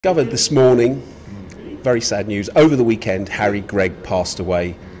Discovered this morning, very sad news, over the weekend Harry Gregg passed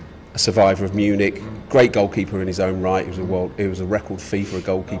away, a survivor of Munich, great goalkeeper in his own right. It was a record fee for a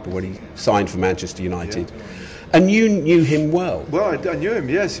goalkeeper when he signed for Manchester United. And you knew him well. Well, I knew him,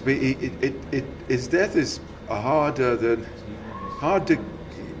 yes, but his death is hard to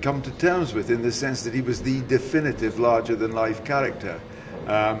come to terms with, in the sense that he was the definitive larger-than-life character.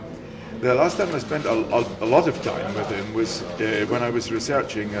 The last time I spent a lot of time with him was when I was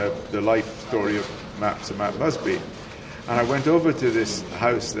researching the life story of Sir Matt Busby, and I went over to this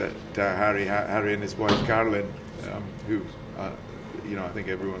house that Harry and his wife Carolyn, who I think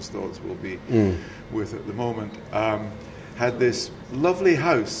everyone's thoughts will be with at the moment, had this lovely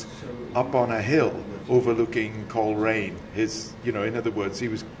house up on a hill overlooking Coleraine. In other words, he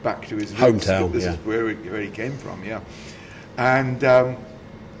was back to his roots. Hometown. This is where he came from, yeah, and.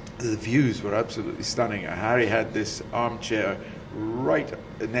 The views were absolutely stunning. Harry had this armchair right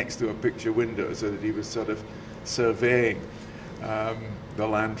next to a picture window, so that he was sort of surveying the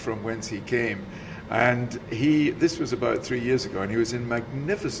land from whence he came. And this was about 3 years ago, and he was in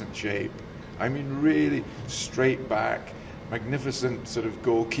magnificent shape. I mean, really straight back, magnificent sort of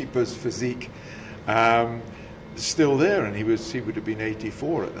goalkeeper's physique. Still there, and he would have been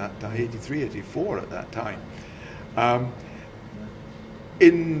 84 at that time, 83, 84 at that time.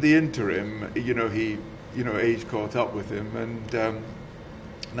 In the interim, age caught up with him, and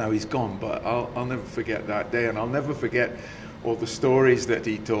now he's gone. But I'll never forget that day, and I'll never forget all the stories that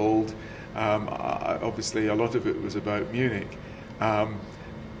he told. Obviously, a lot of it was about Munich.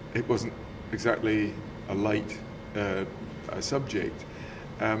 It wasn't exactly a light subject,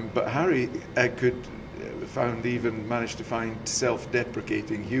 but Harry managed to find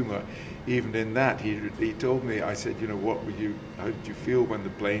self-deprecating humour. Even in that, he told me, I said, how did you feel when the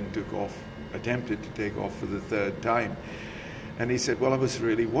plane attempted to take off for the third time? And he said, well, I was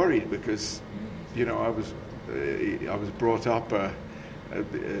really worried because, I was brought up a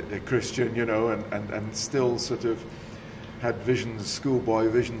Christian, and still sort of had visions, schoolboy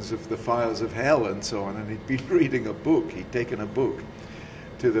visions of the fires of hell and so on. And he'd been reading a book. He'd taken a book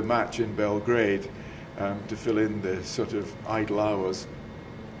to the match in Belgrade to fill in the sort of idle hours.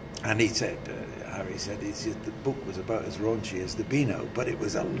 And Harry said, the book was about as raunchy as the Beano, but it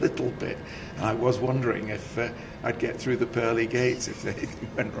was a little bit. And I was wondering if I'd get through the pearly gates if anything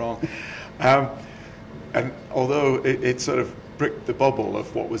went wrong. And although it sort of pricked the bubble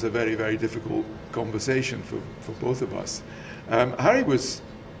of what was a very, very difficult conversation for both of us, Harry was,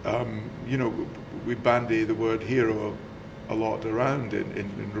 we bandy the word hero a lot around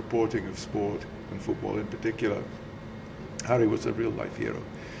in reporting of sport and football in particular. Harry was a real-life hero.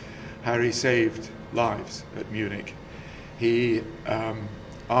 Harry saved lives at Munich. He,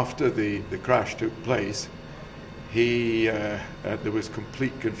 after the crash took place, there was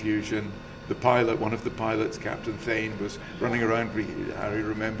complete confusion. The pilot, one of the pilots, Captain Thane, was running around, Harry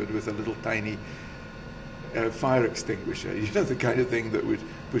remembered, with a little tiny fire extinguisher. The kind of thing that would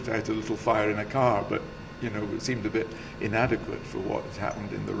put out a little fire in a car, but it seemed a bit inadequate for what had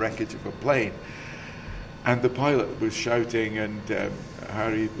happened in the wreckage of a plane. And the pilot was shouting, and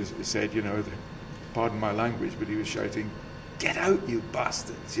Harry said, pardon my language, but he was shouting, "Get out, you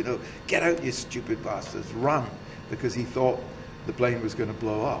bastards! Get out, you stupid bastards! Run!" Because he thought the plane was going to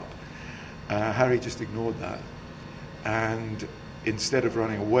blow up. Harry just ignored that, and instead of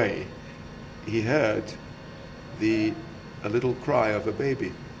running away, he heard a little cry of a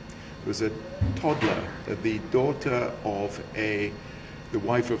baby. It was a toddler, the daughter of the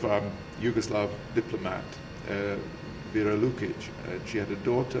wife of a Yugoslav diplomat, Vera Lukic. She had a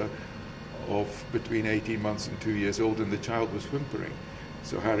daughter of between 18 months and 2 years old, and the child was whimpering.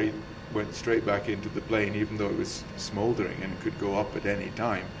 So Harry went straight back into the plane, even though it was smouldering and could go up at any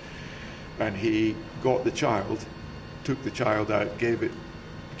time. And he got the child, took the child out, gave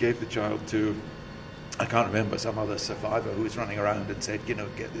the child to, I can't remember, some other survivor who was running around, and said,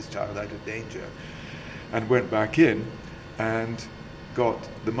 get this child out of danger. And went back in and got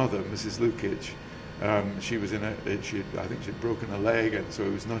the mother, Mrs. Lukic. She was I think she'd broken a leg, and so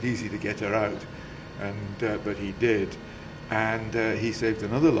it was not easy to get her out. But he did, and he saved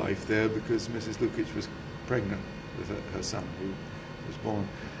another life there, because Mrs. Lukic was pregnant with her son, who was born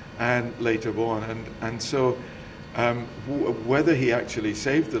and later born. And so whether he actually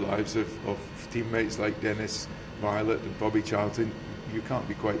saved the lives of teammates like Dennis Violet and Bobby Charlton, you can't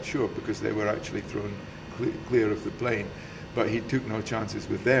be quite sure, because they were actually thrown clear of the plane. But he took no chances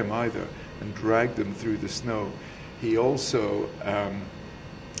with them either, and dragged them through the snow. He also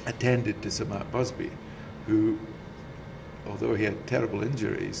attended to Sir Matt Busby, who, although he had terrible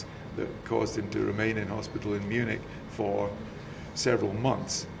injuries that caused him to remain in hospital in Munich for several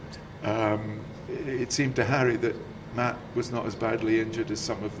months. It seemed to Harry that Matt was not as badly injured as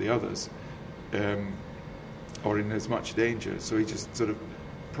some of the others, or in as much danger, so he just sort of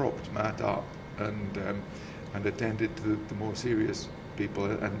propped Matt up and attended to the more serious people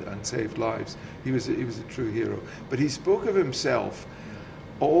and saved lives. He was a true hero. But he spoke of himself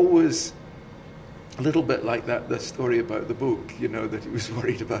always a little bit like the story about the book, you know, that he was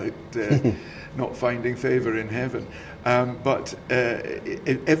worried about not finding favour in heaven. But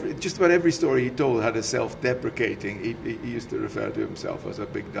just about every story he told had a self-deprecating. He used to refer to himself as a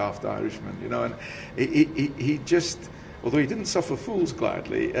big daft Irishman, you know, and he just, although he didn't suffer fools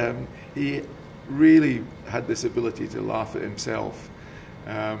gladly, he really had this ability to laugh at himself,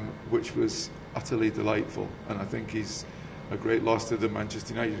 which was utterly delightful. And I think he's a great loss to the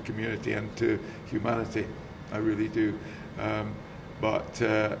Manchester United community and to humanity. I really do. But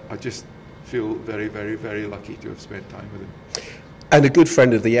I just feel very, very, very lucky to have spent time with him. And a good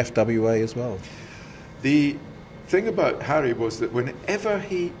friend of the FWA as well. The thing about Harry was that whenever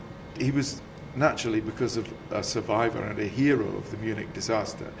he was, naturally because of a survivor and a hero of the Munich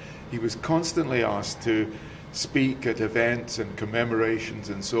disaster, he was constantly asked to speak at events and commemorations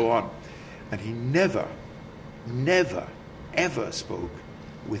and so on. And he never, ever spoke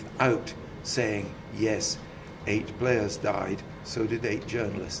without saying, yes, 8 players died, so did 8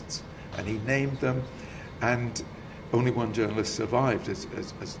 journalists. And he named them, and only one journalist survived, as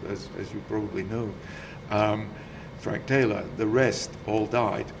you probably know, Frank Taylor. The rest all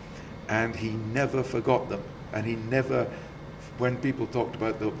died, and he never forgot them. And he never, when people talked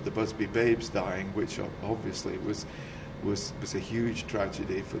about the Busby Babes dying, which obviously was a huge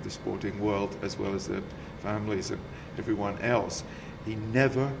tragedy for the sporting world as well as the families and everyone else, he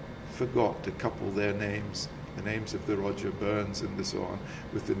never forgot to couple their names, the names of the Roger Burns and so on,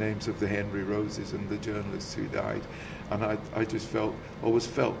 with the names of the Henry Roses and the journalists who died. And I just always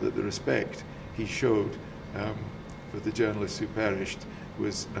felt that the respect he showed for the journalists who perished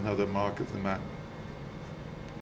was another mark of the man.